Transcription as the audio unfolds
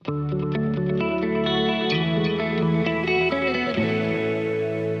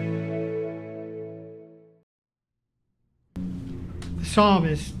psalm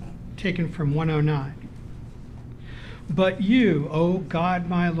is taken from 109. But you, O God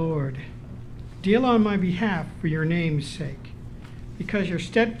my Lord, deal on my behalf for your name's sake. Because your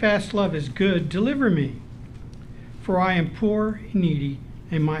steadfast love is good, deliver me. For I am poor and needy,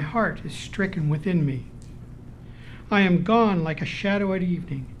 and my heart is stricken within me. I am gone like a shadow at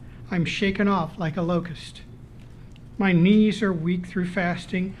evening. I am shaken off like a locust. My knees are weak through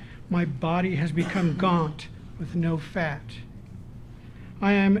fasting. My body has become gaunt with no fat.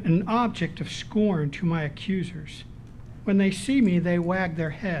 I am an object of scorn to my accusers. When they see me, they wag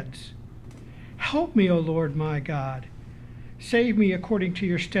their heads. Help me, O Lord my God. Save me according to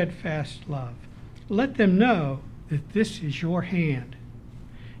your steadfast love. Let them know that this is your hand.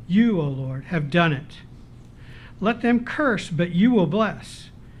 You, O Lord, have done it. Let them curse, but you will bless.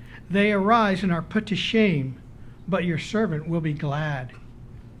 They arise and are put to shame, but your servant will be glad.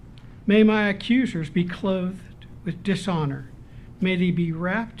 May my accusers be clothed with dishonor. May they be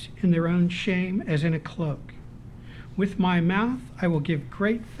wrapped in their own shame as in a cloak. With my mouth I will give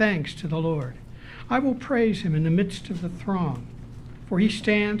great thanks to the Lord. I will praise him in the midst of the throng, for he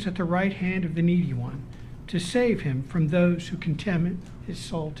stands at the right hand of the needy one to save him from those who condemn his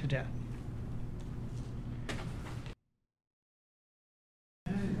soul to death.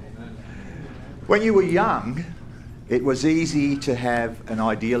 When you were young, it was easy to have an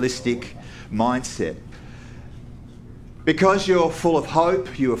idealistic mindset. Because you're full of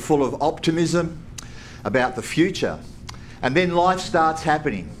hope, you are full of optimism about the future. And then life starts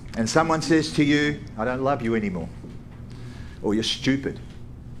happening and someone says to you, I don't love you anymore. Or you're stupid.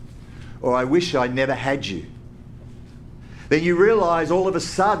 Or I wish I never had you. Then you realise all of a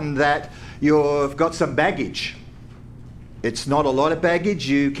sudden that you've got some baggage. It's not a lot of baggage.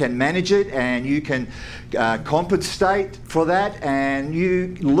 You can manage it and you can compensate for that, and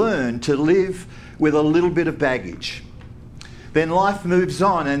you learn to live with a little bit of baggage. Then life moves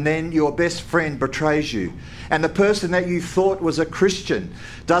on, and then your best friend betrays you. And the person that you thought was a Christian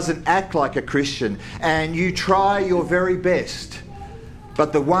doesn't act like a Christian, and you try your very best.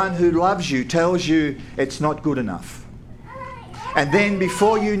 But the one who loves you tells you it's not good enough. And then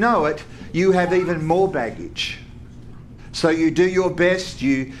before you know it, you have even more baggage. So you do your best,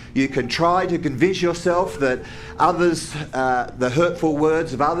 you can try to convince yourself that others, the hurtful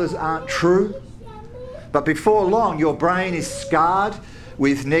words of others aren't true. But before long, your brain is scarred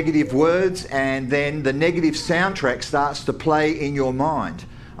with negative words, and then the negative soundtrack starts to play in your mind.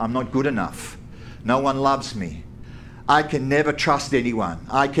 I'm not good enough. No one loves me. I can never trust anyone.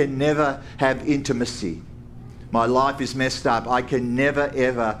 I can never have intimacy. My life is messed up. I can never,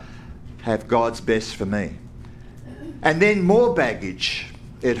 ever have God's best for me. And then more baggage.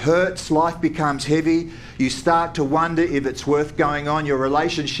 It hurts, life becomes heavy. You start to wonder if it's worth going on. Your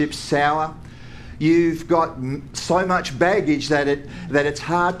relationship's sour. You've got so much baggage that it's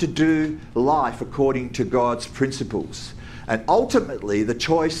hard to do life according to God's principles. And ultimately, the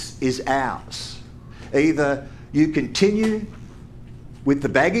choice is ours. Either you continue with the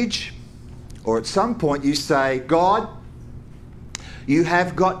baggage, or at some point you say, God, you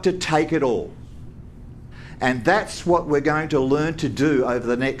have got to take it all. And that's what we're going to learn to do over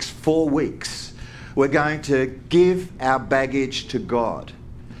the next 4 weeks. We're going to give our baggage to God.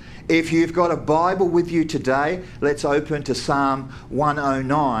 If you've got a Bible with you today, let's open to Psalm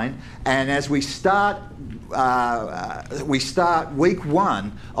 109. And as we start week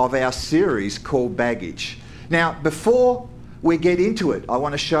 1 of our series called Baggage. Now, before we get into it, I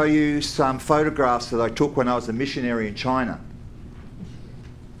want to show you some photographs that I took when I was a missionary in China.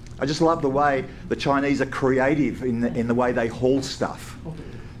 I just love the way the Chinese are creative in the way they haul stuff.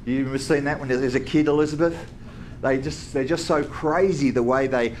 You ever seen that when there's a kid, Elizabeth? They're just so crazy the way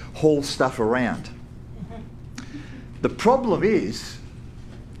they haul stuff around. The problem is,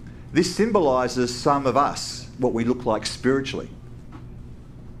 this symbolises some of us, what we look like spiritually.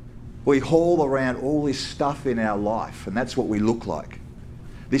 We haul around all this stuff in our life, and that's what we look like.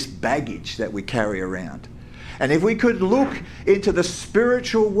 This baggage that we carry around. And if we could look into the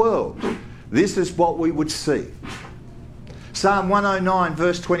spiritual world, this is what we would see. Psalm 109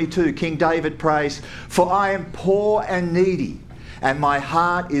 verse 22, King David prays, "For I am poor and needy, and my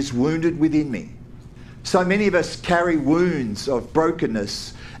heart is wounded within me." So many of us carry wounds of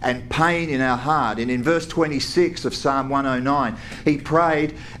brokenness and pain in our heart. And in verse 26 of Psalm 109, he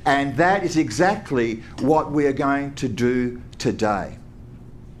prayed, and that is exactly what we are going to do today.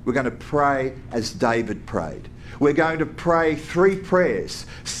 We're going to pray as David prayed. We're going to pray 3 prayers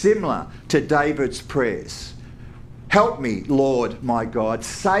similar to David's prayers. Help me, Lord my God.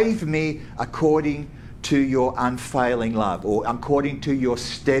 Save me according to your unfailing love, or according to your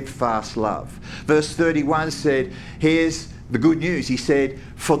steadfast love. Verse 31 said, here's the good news. He said,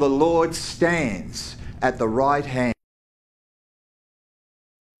 "For the Lord stands at the right hand."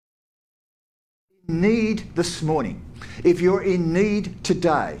 Need this morning, if you're in need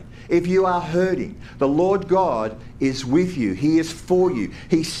today, if you are hurting, the Lord God is with you. He is for you.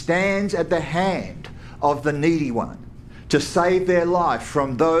 He stands at the hand of the needy one to save their life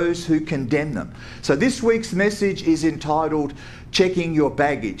from those who condemn them. So this week's message is entitled Checking Your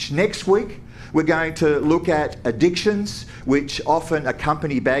Baggage. Next week, we're going to look at addictions, which often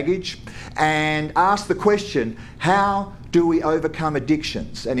accompany baggage, and ask the question, how do we overcome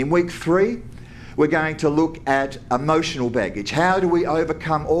addictions? And in week 3, we're going to look at emotional baggage. How do we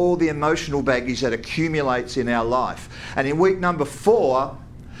overcome all the emotional baggage that accumulates in our life? And in week number 4,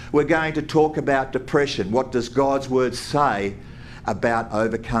 we're going to talk about depression. What does God's word say about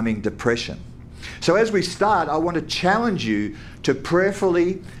overcoming depression? So as we start, I want to challenge you to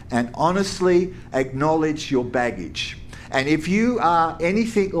prayerfully and honestly acknowledge your baggage. And if you are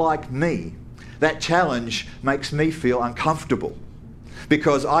anything like me, that challenge makes me feel uncomfortable,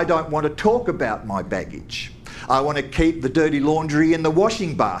 because I don't want to talk about my baggage. I want to keep the dirty laundry in the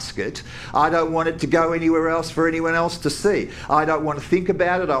washing basket. I don't want it to go anywhere else for anyone else to see. I don't want to think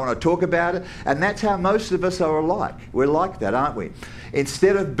about it. I want to talk about it. And that's how most of us are alike. We're like that, aren't we?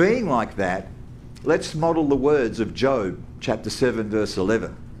 Instead of being like that, let's model the words of Job chapter 7 verse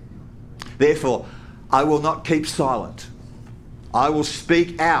 11. "Therefore, I will not keep silent. I will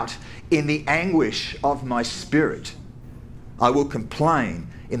speak out in the anguish of my spirit. I will complain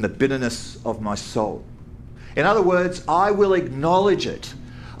in the bitterness of my soul." In other words, I will acknowledge it.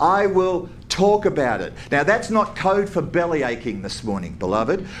 I will talk about it. Now, that's not code for belly aching this morning,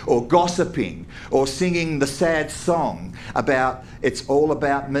 beloved, or gossiping, or singing the sad song about it's all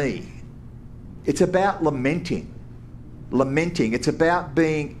about me. It's about lamenting. Lamenting. It's about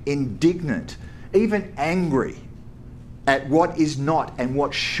being indignant, even angry at what is not and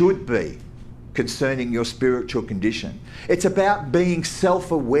what should be concerning your spiritual condition. It's about being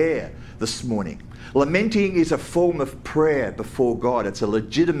self-aware this morning. Lamenting is a form of prayer before God. It's a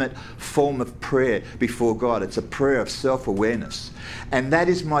legitimate form of prayer before God. It's a prayer of self-awareness. And that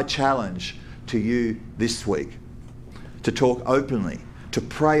is my challenge to you this week, to talk openly, to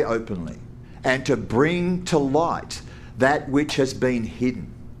pray openly, and to bring to light that which has been hidden,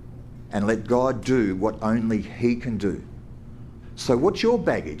 and let God do what only He can do. So what's your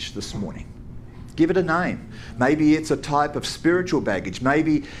baggage this morning? Give it a name. Maybe it's a type of spiritual baggage.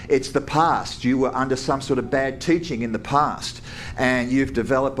 Maybe it's the past. You were under some sort of bad teaching in the past and you've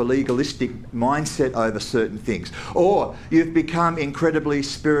developed a legalistic mindset over certain things. Or you've become incredibly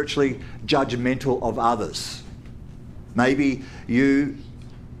spiritually judgmental of others. Maybe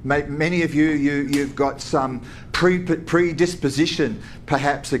many of you've got some predisposition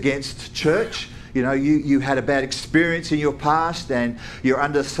perhaps against church. You know, you had a bad experience in your past and you're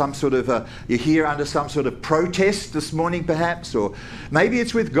under some sort of you're here under some sort of protest this morning perhaps, or maybe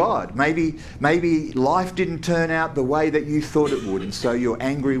it's with God. Maybe life didn't turn out the way that you thought it would and so you're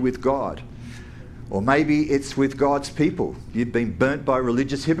angry with God. Or maybe it's with God's people. You've been burnt by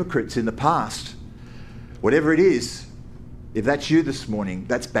religious hypocrites in the past. Whatever it is, if that's you this morning,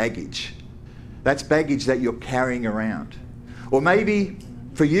 that's baggage. That's baggage that you're carrying around. Or maybe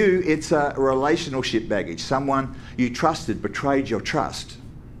for you, it's a relationship baggage. Someone you trusted betrayed your trust.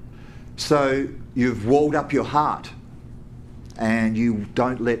 So you've walled up your heart and you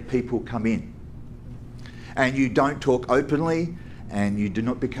don't let people come in. And you don't talk openly and you do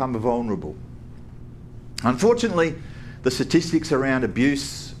not become vulnerable. Unfortunately, the statistics around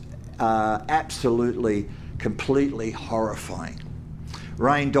abuse are absolutely, completely horrifying.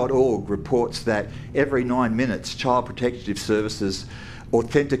 RAIN.org reports that every 9 minutes, Child Protective Services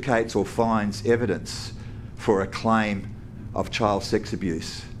authenticates or finds evidence for a claim of child sex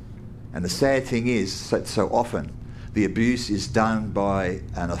abuse. And the sad thing is that so often the abuse is done by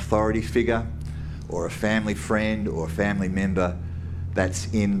an authority figure or a family friend or a family member that's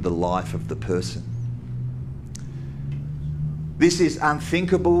in the life of the person. This is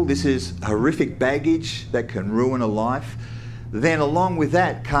unthinkable. This is horrific baggage that can ruin a life. Then along with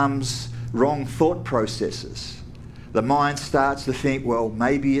that comes wrong thought processes. The mind starts to think, well,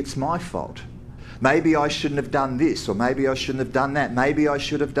 maybe it's my fault. Maybe I shouldn't have done this, or maybe I shouldn't have done that. Maybe I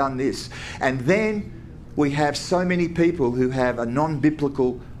should have done this. And then we have so many people who have a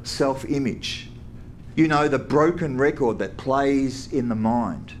non-biblical self-image. You know, the broken record that plays in the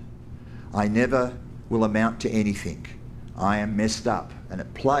mind. I never will amount to anything. I am messed up. And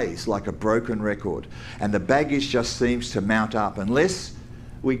it plays like a broken record. And the baggage just seems to mount up unless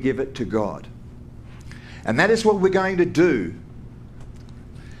we give it to God. And that is what we're going to do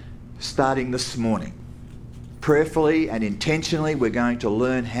starting this morning. prayerfully and intentionally, we're going to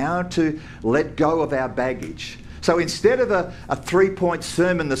learn how to let go of our baggage. So instead of a 3-point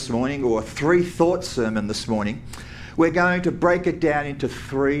sermon this morning or a 3-thought sermon this morning, we're going to break it down into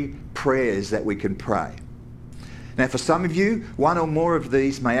 3 prayers that we can pray. Now, for some of you, one or more of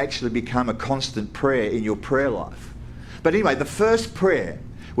these may actually become a constant prayer in your prayer life. But anyway, the first prayer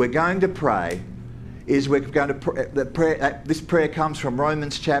we're going to pray is this prayer comes from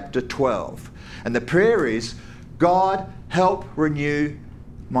Romans chapter 12. And the prayer is, God, help renew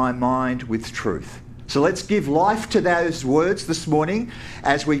my mind with truth. So let's give life to those words this morning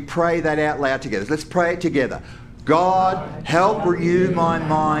as we pray that out loud together. Let's pray it together. God, help renew my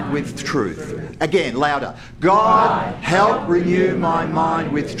mind with truth. Again, louder. God, help renew my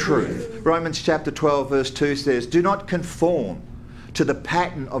mind with truth. Romans chapter 12 verse 2 says, do not conform to the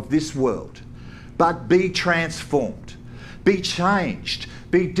pattern of this world, but be transformed. Be changed.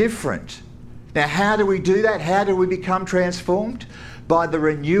 Be different. Now, how do we do that? How do we become transformed? By the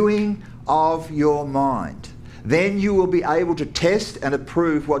renewing of your mind. Then you will be able to test and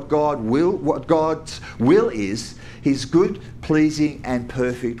approve what God's will is, his good, pleasing and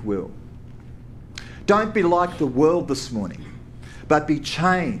perfect will. Don't be like the world this morning, but be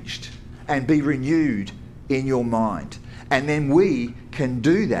changed and be renewed in your mind. And then we can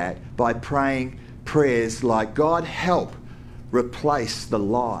do that by praying prayers like, God, help replace the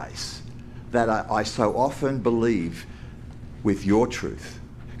lies that I so often believe with your truth.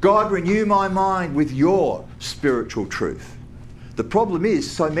 God, renew my mind with your spiritual truth. The problem is,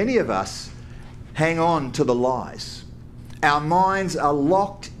 so many of us hang on to the lies. Our minds are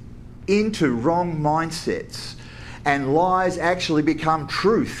locked into wrong mindsets, and lies actually become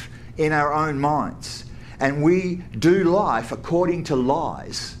truth in our own minds. And we do life according to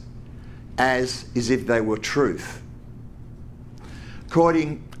lies as if they were truth.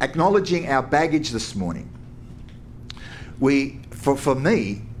 Acknowledging our baggage this morning, for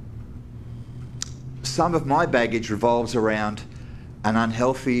me, some of my baggage revolves around an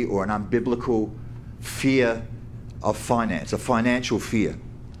unhealthy or an unbiblical fear of finance, a financial fear.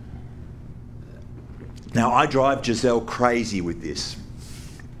 Now, I drive Giselle crazy with this.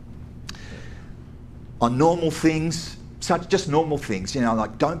 On normal things, just normal things,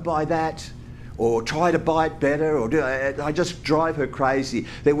 like don't buy that, or try to buy it better, or I just drive her crazy.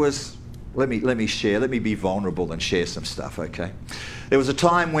 Let me be vulnerable and share some stuff, okay? There was a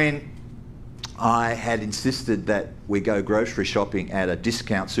time when I had insisted that we go grocery shopping at a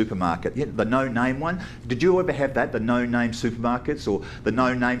discount supermarket, the no-name one. Did you ever have that, the no-name supermarkets, or the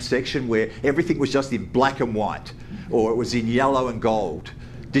no-name section where everything was just in black and white, or it was in yellow and gold?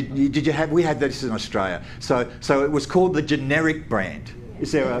 Did you have? We had this in Australia. So it was called the generic brand.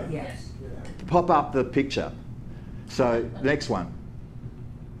 Is there a? Yes. Pop up the picture. So next one.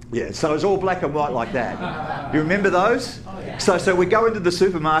 Yeah. So it's all black and white like that. You remember those? Oh, yeah. So we go into the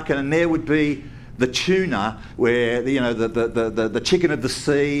supermarket and there would be the tuna, where the chicken of the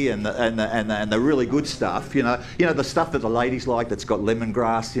sea and the really good stuff. The stuff that the ladies like, that's got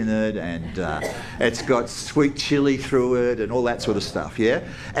lemongrass in it and it's got sweet chili through it and all that sort of stuff. Yeah.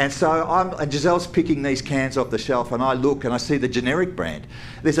 And so Giselle's picking these cans off the shelf, and I look and I see the generic brand.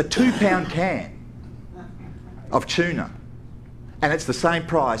 There's a 2-pound can of tuna, and it's the same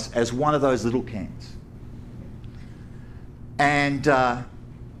price as one of those little cans. And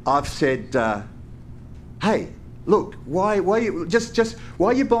I've said, hey, look, why are you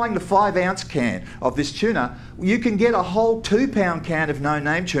buying the 5-ounce can of this tuna? You can get a whole 2-pound can of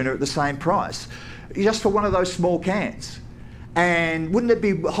no-name tuna at the same price, just for one of those small cans. And wouldn't it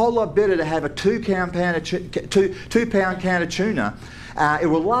be a whole lot better to have a 2-pound can of tuna? It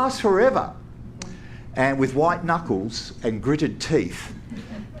will last forever. And with white knuckles and gritted teeth,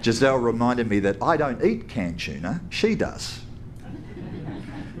 Giselle reminded me that I don't eat canned tuna, she does.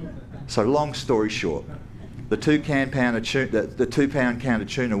 So long story short, the 2-pound can of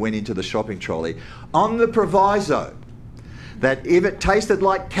tuna went into the shopping trolley on the proviso that if it tasted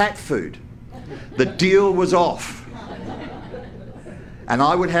like cat food, the deal was off. And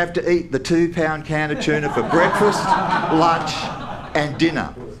I would have to eat the 2-pound can of tuna for breakfast, lunch and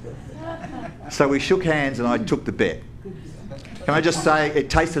dinner. So we shook hands and I took the bet. Can I just say, it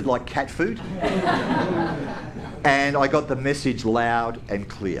tasted like cat food? And I got the message loud and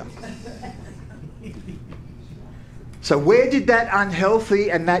clear. So where did that unhealthy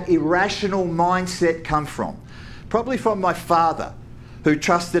and that irrational mindset come from? Probably from my father, who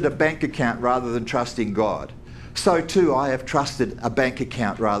trusted a bank account rather than trusting God. So too, I have trusted a bank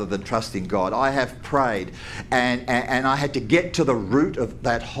account rather than trusting God. I have prayed and I had to get to the root of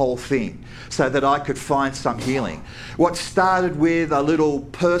that whole thing so that I could find some healing. What started with a little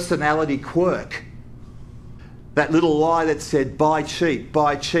personality quirk That little lie that said, buy cheap,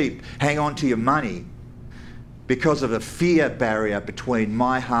 hang on to your money, because of a fear barrier between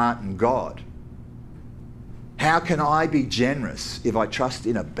my heart and God. How can I be generous if I trust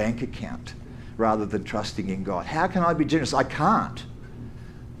in a bank account rather than trusting in God? How can I be generous? I can't.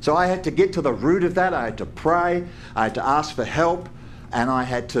 So I had to get to the root of that. I had to pray. I had to ask for help. And I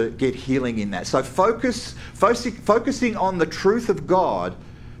had to get healing in that. So focusing on the truth of God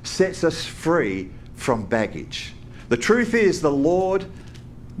sets us free from baggage. The truth is, the Lord,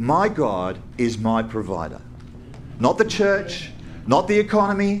 my God, is my provider. Not the church, not the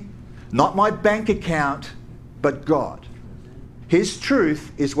economy, not my bank account, but God. His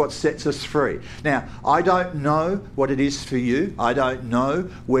truth is what sets us free. Now, I don't know what it is for you. I don't know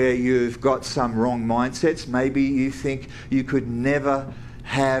where you've got some wrong mindsets. Maybe you think you could never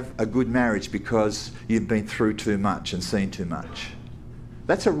have a good marriage because you've been through too much and seen too much.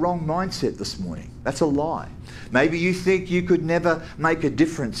 That's a wrong mindset this morning. That's a lie. Maybe you think you could never make a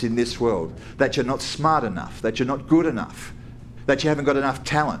difference in this world, that you're not smart enough, that you're not good enough, that you haven't got enough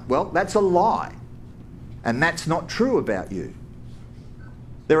talent. Well, that's a lie. And that's not true about you.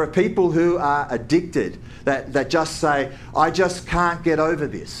 There are people who are addicted that just say, I just can't get over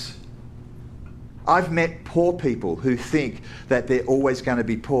this. I've met poor people who think that they're always going to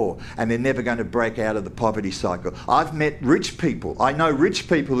be poor and they're never going to break out of the poverty cycle. I've met rich people. I know rich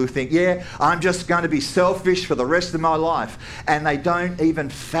people who think, yeah, I'm just going to be selfish for the rest of my life. And they don't even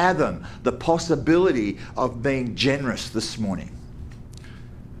fathom the possibility of being generous this morning.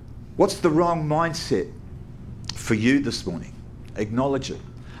 What's the wrong mindset for you this morning? Acknowledge it.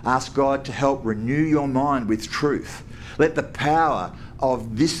 Ask God to help renew your mind with truth. Let the power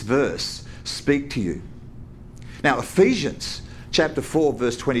of this verse speak to you. Now, Ephesians chapter 4,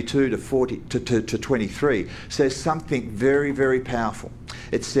 verse 22 to 23 says something very, very powerful.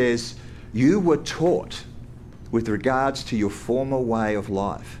 It says, you were taught with regards to your former way of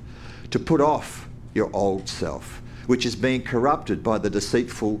life to put off your old self, which is being corrupted by the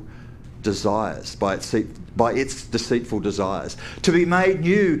deceitful desires, by its deceitful desires, to be made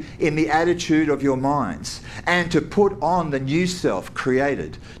new in the attitude of your minds, and to put on the new self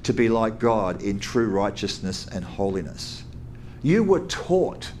created to be like God in true righteousness and holiness. You were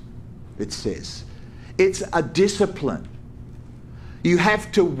taught, it says. It's a discipline. You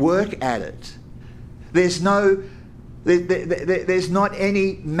have to work at it. There's not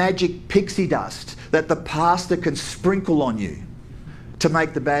any magic pixie dust that the pastor can sprinkle on you to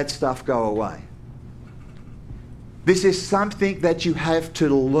make the bad stuff go away. This is something that you have to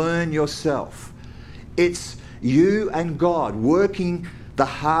learn yourself. It's you and God working the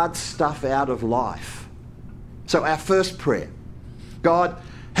hard stuff out of life. So our first prayer, God,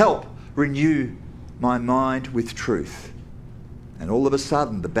 help renew my mind with truth. And all of a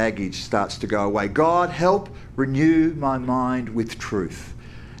sudden the baggage starts to go away. God, help renew my mind with truth.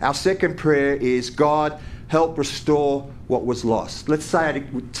 Our second prayer is, God, help restore what was lost. Let's say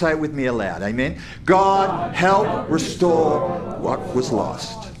it with me aloud. Amen. God, help restore what was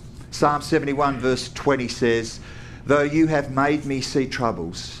lost. Psalm 71 verse 20 says, though you have made me see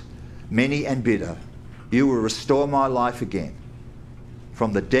troubles, many and bitter, you will restore my life again.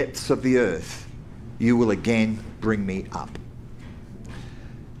 From the depths of the earth, you will again bring me up.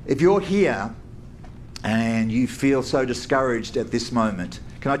 If you're here and you feel so discouraged at this moment,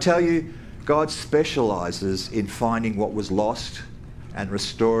 can I tell you, God specialises in finding what was lost and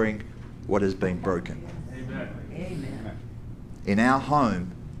restoring what has been broken. Amen. Amen. In our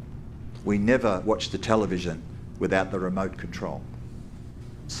home, we never watch the television without the remote control.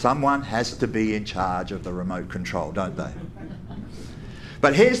 Someone has to be in charge of the remote control, don't they?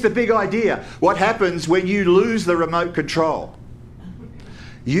 But here's the big idea. What happens when you lose the remote control?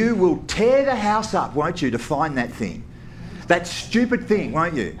 You will tear the house up, won't you, to find that thing. That stupid thing,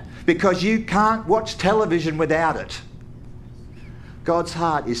 won't you? Because you can't watch television without it. God's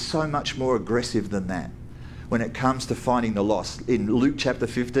heart is so much more aggressive than that when it comes to finding the lost. In Luke chapter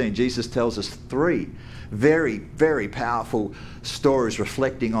 15, Jesus tells us 3 very, very powerful stories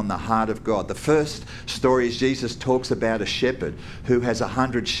reflecting on the heart of God. The first story is Jesus talks about a shepherd who has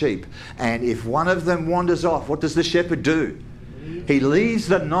 100 sheep. And if one of them wanders off, what does the shepherd do? He leaves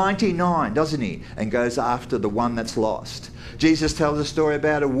the 99, doesn't he? And goes after the one that's lost. Jesus tells a story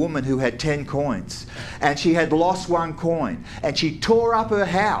about a woman who had 10 coins and she had lost 1 coin and she tore up her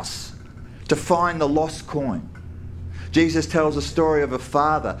house to find the lost coin. Jesus tells a story of a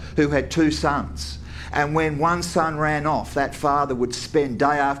father who had 2 sons, and when one son ran off, that father would spend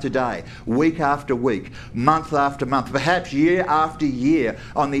day after day, week after week, month after month, perhaps year after year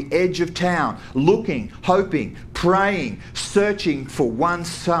on the edge of town, looking, hoping, praying, searching for one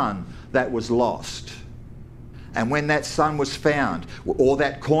son that was lost. And when that son was found, or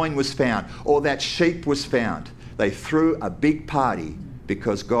that coin was found, or that sheep was found, they threw a big party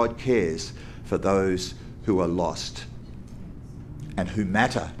because God cares for those who are lost and who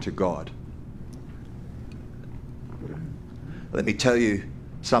matter to God. Let me tell you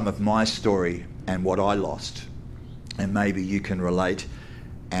some of my story and what I lost, and maybe you can relate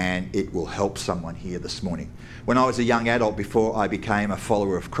and it will help someone here this morning. When I was a young adult, before I became a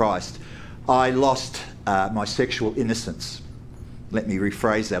follower of Christ, I lost my sexual innocence. Let me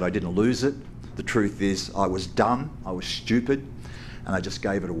rephrase that. I didn't lose it. The truth is I was dumb, I was stupid, and I just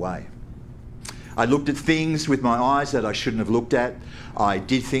gave it away. I looked at things with my eyes that I shouldn't have looked at. I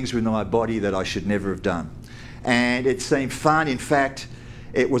did things with my body that I should never have done. And it seemed fun. In fact,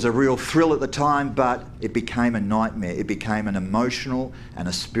 it was a real thrill at the time, but it became a nightmare. It became an emotional and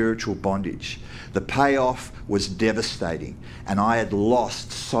a spiritual bondage. The payoff was devastating, and I had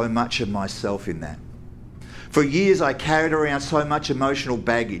lost so much of myself in that. For years, I carried around so much emotional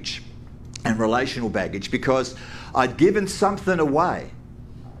baggage and relational baggage because I'd given something away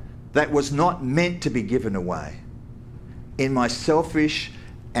that was not meant to be given away. In my selfish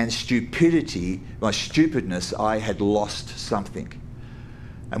and stupidity, my stupidness, I had lost something.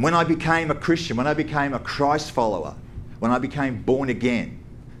 And when I became a Christian, when I became a Christ follower, when I became born again,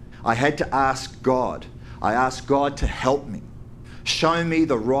 I had to ask God. I asked God to help me. Show me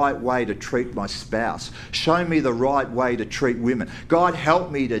the right way to treat my spouse. Show me the right way to treat women. God,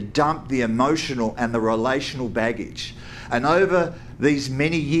 help me to dump the emotional and the relational baggage. And over these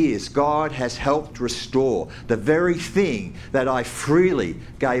many years, God has helped restore the very thing that I freely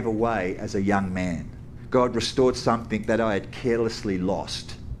gave away as a young man. God restored something that I had carelessly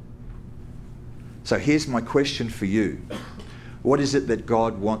lost. So here's my question for you. What is it that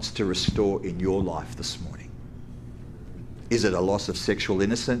God wants to restore in your life this morning? Is it a loss of sexual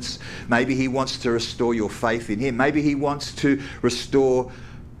innocence? Maybe he wants to restore your faith in him. Maybe he wants to restore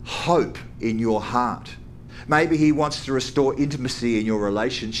hope in your heart. Maybe he wants to restore intimacy in your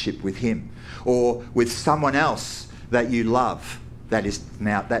relationship with him or with someone else that you love that is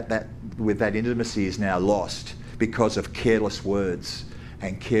now that intimacy is now lost because of careless words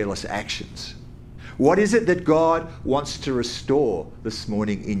and careless actions. What is it that God wants to restore this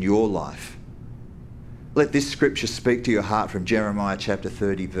morning in your life? Let this scripture speak to your heart from Jeremiah chapter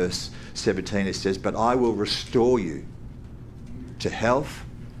 30, verse 17. It says, "But I will restore you to health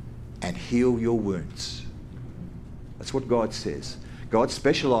and heal your wounds." That's what God says. God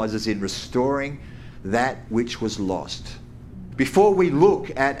specialises in restoring that which was lost. Before we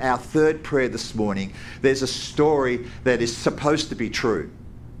look at our third prayer this morning, there's a story that is supposed to be true.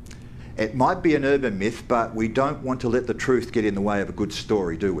 It might be an urban myth, but we don't want to let the truth get in the way of a good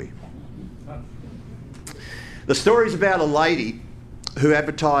story, do we? The story is about a lady who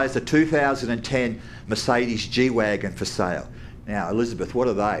advertised a 2010 Mercedes G-Wagon for sale. Now, Elizabeth, what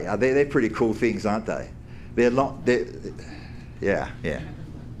are they? They're pretty cool things, aren't they? Yeah.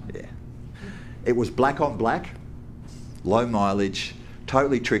 It was black on black, low mileage,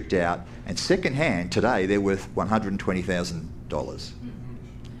 totally tricked out, and second hand today they're worth $120,000.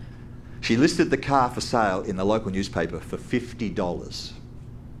 She listed the car for sale in the local newspaper for $50.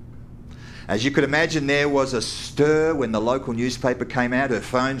 As you could imagine, there was a stir when the local newspaper came out. Her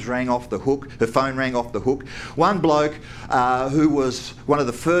phone rang off the hook. One bloke who was one of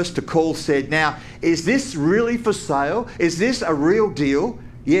the first to call said, "Now, is this really for sale? Is this a real deal?"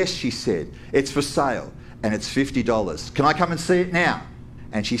 "Yes," she said, "it's for sale and it's $50. Can I come and see it now?"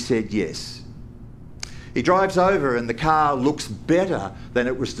 And she said yes. He drives over and the car looks better than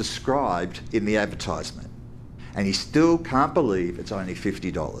it was described in the advertisement. And he still can't believe it's only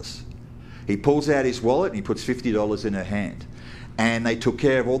 $50. He pulls out his wallet and he puts $50 in her hand. And they took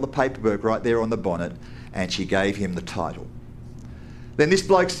care of all the paperwork right there on the bonnet, and she gave him the title. Then this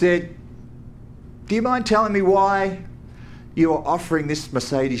bloke said, "Do you mind telling me why you are offering this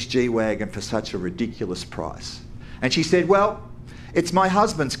Mercedes G-Wagon for such a ridiculous price?" And she said, "Well, it's my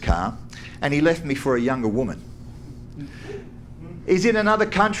husband's car and he left me for a younger woman. He's in another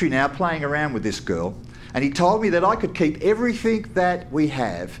country now playing around with this girl, and he told me that I could keep everything that we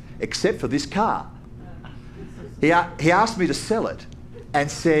have except for this car. He asked me to sell it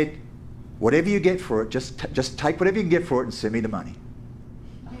and said, whatever you get for it, just take whatever you can get for it and send me the money."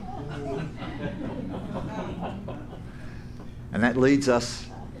 And that leads us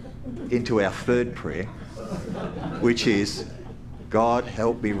into our third prayer, which is, "God,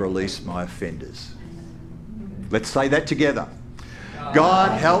 help me release my offenders." Let's say that together.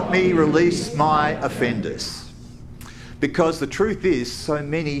 God, help me release my offenders. Because the truth is, so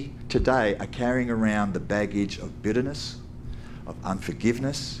many today are carrying around the baggage of bitterness, of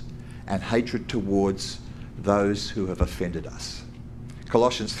unforgiveness, and hatred towards those who have offended us.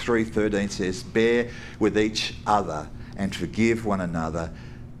 Colossians 3:13 says, bear with each other and forgive one another.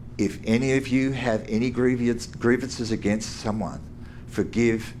 If any of you have any grievances against someone,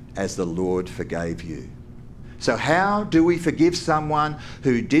 forgive as the Lord forgave you. So how do we forgive someone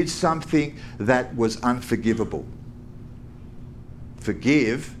who did something that was unforgivable?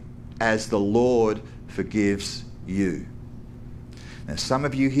 Forgive as the Lord forgives you. Now, some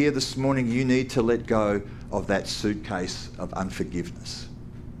of you here this morning, you need to let go of that suitcase of unforgiveness.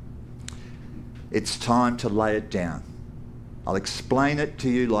 It's time to lay it down. I'll explain it to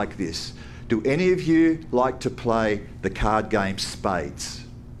you like this. Do any of you like to play the card game Spades?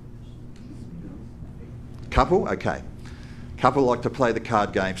 Couple? Okay. Couple like to play the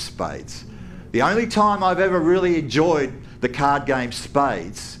card game Spades. The only time I've ever really enjoyed the card game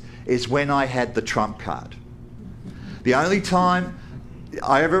Spades is when I had the trump card. The only time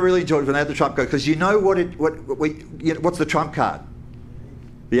I ever really enjoyed it when I had the trump card, because you know what's the trump card?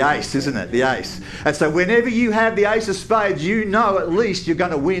 The ace, isn't it? The ace. And so whenever you have the ace of spades, you know at least you're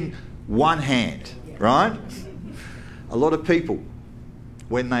going to win one hand, right? A lot of people,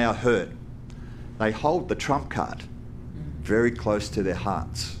 when they are hurt, they hold the trump card very close to their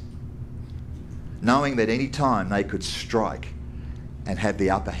hearts, knowing that any time they could strike and have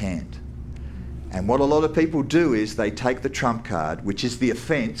the upper hand. And what a lot of people do is they take the trump card, which is the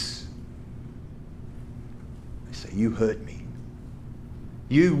offence. They say, you hurt me.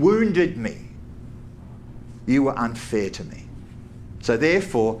 You wounded me. You were unfair to me. So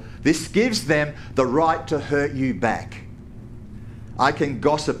therefore, this gives them the right to hurt you back. I can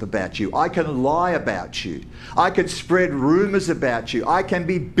gossip about you. I can lie about you. I can spread rumours about you. I can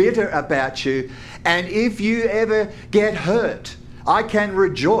be bitter about you. And if you ever get hurt, I can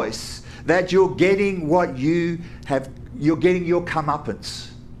rejoice that you're getting what you have. You're getting your comeuppance.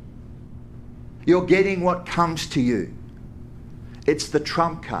 You're getting what comes to you. It's the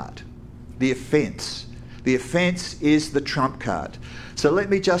trump card, the offence. The offence is the trump card. So let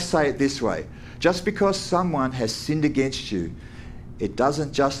me just say it this way. Just because someone has sinned against you, it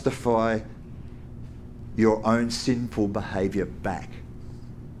doesn't justify your own sinful behaviour back.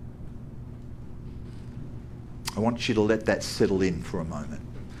 I want you to let that settle in for a moment.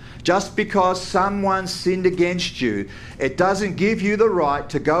 Just because someone sinned against you, it doesn't give you the right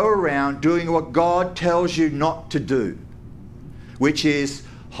to go around doing what God tells you not to do, which is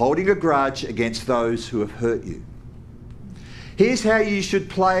holding a grudge against those who have hurt you. Here's how you should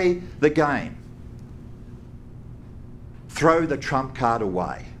play the game. Throw the trump card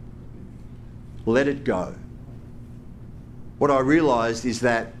away. Let it go. What I realised is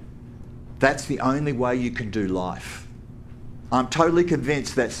that that's the only way you can do life. I'm totally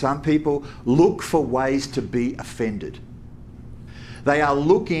convinced that some people look for ways to be offended. They are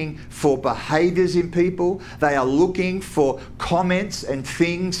looking for behaviours in people. They are looking for comments and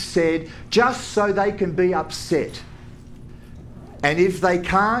things said just so they can be upset. And if they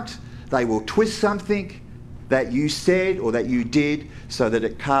can't, they will twist something that you said or that you did so that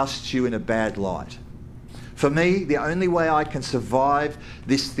it casts you in a bad light. For me, the only way I can survive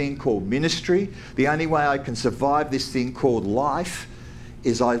this thing called ministry, the only way I can survive this thing called life,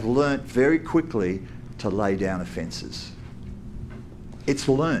 is I've learnt very quickly to lay down offences. It's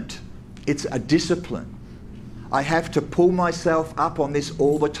learnt. It's a discipline. I have to pull myself up on this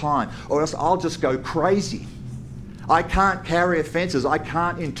all the time, or else I'll just go crazy. I can't carry offences. I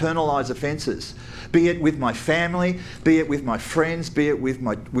can't internalise offences. Be it with my family, be it with my friends, be it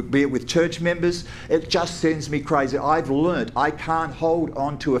with church members. It just sends me crazy. I've learnt I can't hold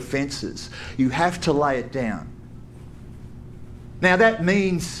on to offences. You have to lay it down. Now that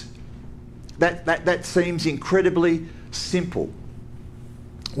means that seems incredibly simple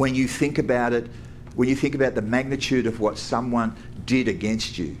when you think about it, when you think about the magnitude of what someone did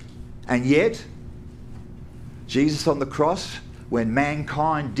against you. And yet, Jesus on the cross, when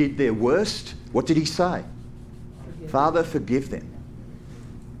mankind did their worst, what did he say? Father, forgive them.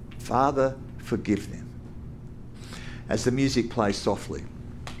 Father, forgive them. As the music plays softly.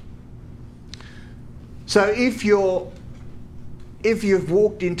 So if you've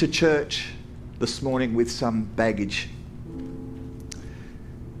walked into church this morning with some baggage,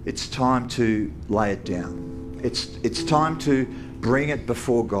 it's time to lay it down. It's time to bring it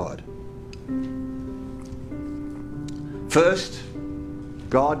before God. First,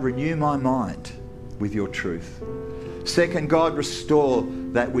 God, renew my mind with your truth. Second, God, restore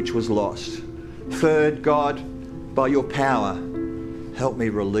that which was lost. Third, God, by your power, help me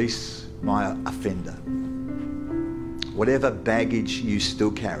release my offender. Whatever baggage you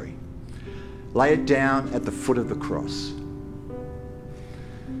still carry, lay it down at the foot of the cross.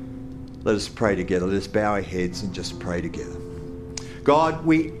 Let us pray together. Let us bow our heads and just pray together. God,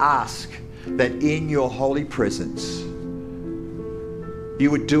 we ask that in your holy presence, you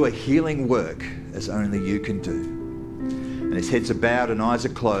would do a healing work as only you can do. And as heads are bowed and eyes are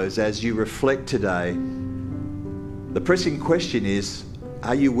closed, as you reflect today, the pressing question is,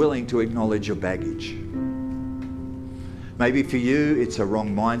 are you willing to acknowledge your baggage? Maybe for you, it's a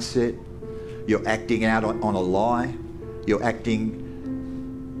wrong mindset. You're acting out on a lie. You're acting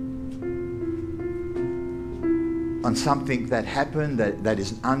on something that happened that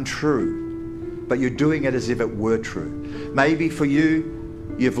is untrue, but you're doing it as if it were true. Maybe for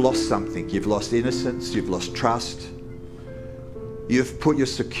you, you've lost something. You've lost innocence. You've lost trust. You've put your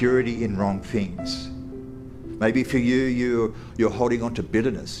security in wrong things. Maybe for you, you're holding on to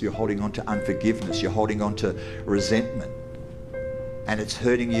bitterness. You're holding on to unforgiveness. You're holding on to resentment. And it's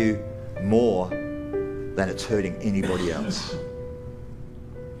hurting you more than it's hurting anybody else.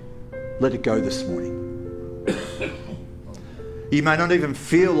 Let it go this morning. You may not even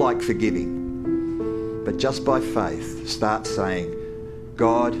feel like forgiving, but just by faith, start saying,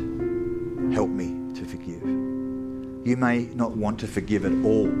 God, help me to forgive. You may not want to forgive at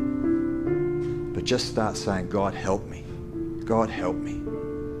all, but just start saying, God, help me. God, help me.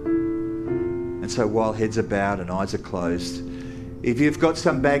 And so while heads are bowed and eyes are closed, if you've got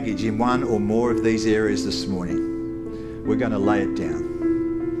some baggage in one or more of these areas this morning, we're going to lay it down.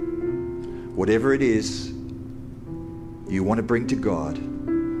 Whatever it is you want to bring to God,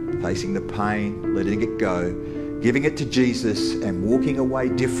 facing the pain, letting it go, giving it to Jesus and walking away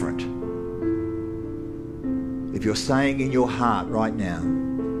different. If you're saying in your heart right now,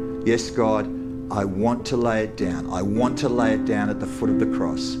 yes, God, I want to lay it down. I want to lay it down at the foot of the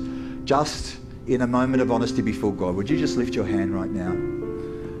cross. Just in a moment of honesty before God, would you just lift your hand right now?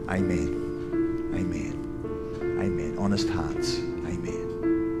 Amen. Amen. Amen. Honest hearts.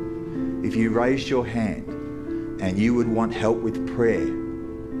 Amen. If you raised your hand and you would want help with prayer,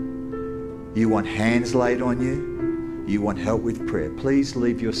 you want hands laid on you, you want help with prayer, please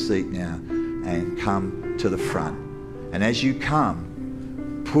leave your seat now and come to the front. And as you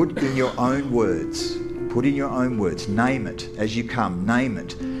come, put in your own words, name it as you come, name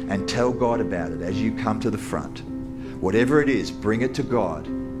it, and tell God about it as you come to the front. Whatever it is, bring it to God.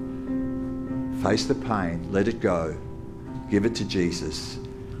 Face the pain, let it go, give it to Jesus,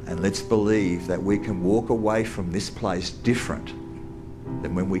 and let's believe that we can walk away from this place different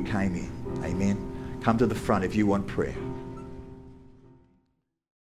than when we came in. Amen. Come to the front if you want prayer.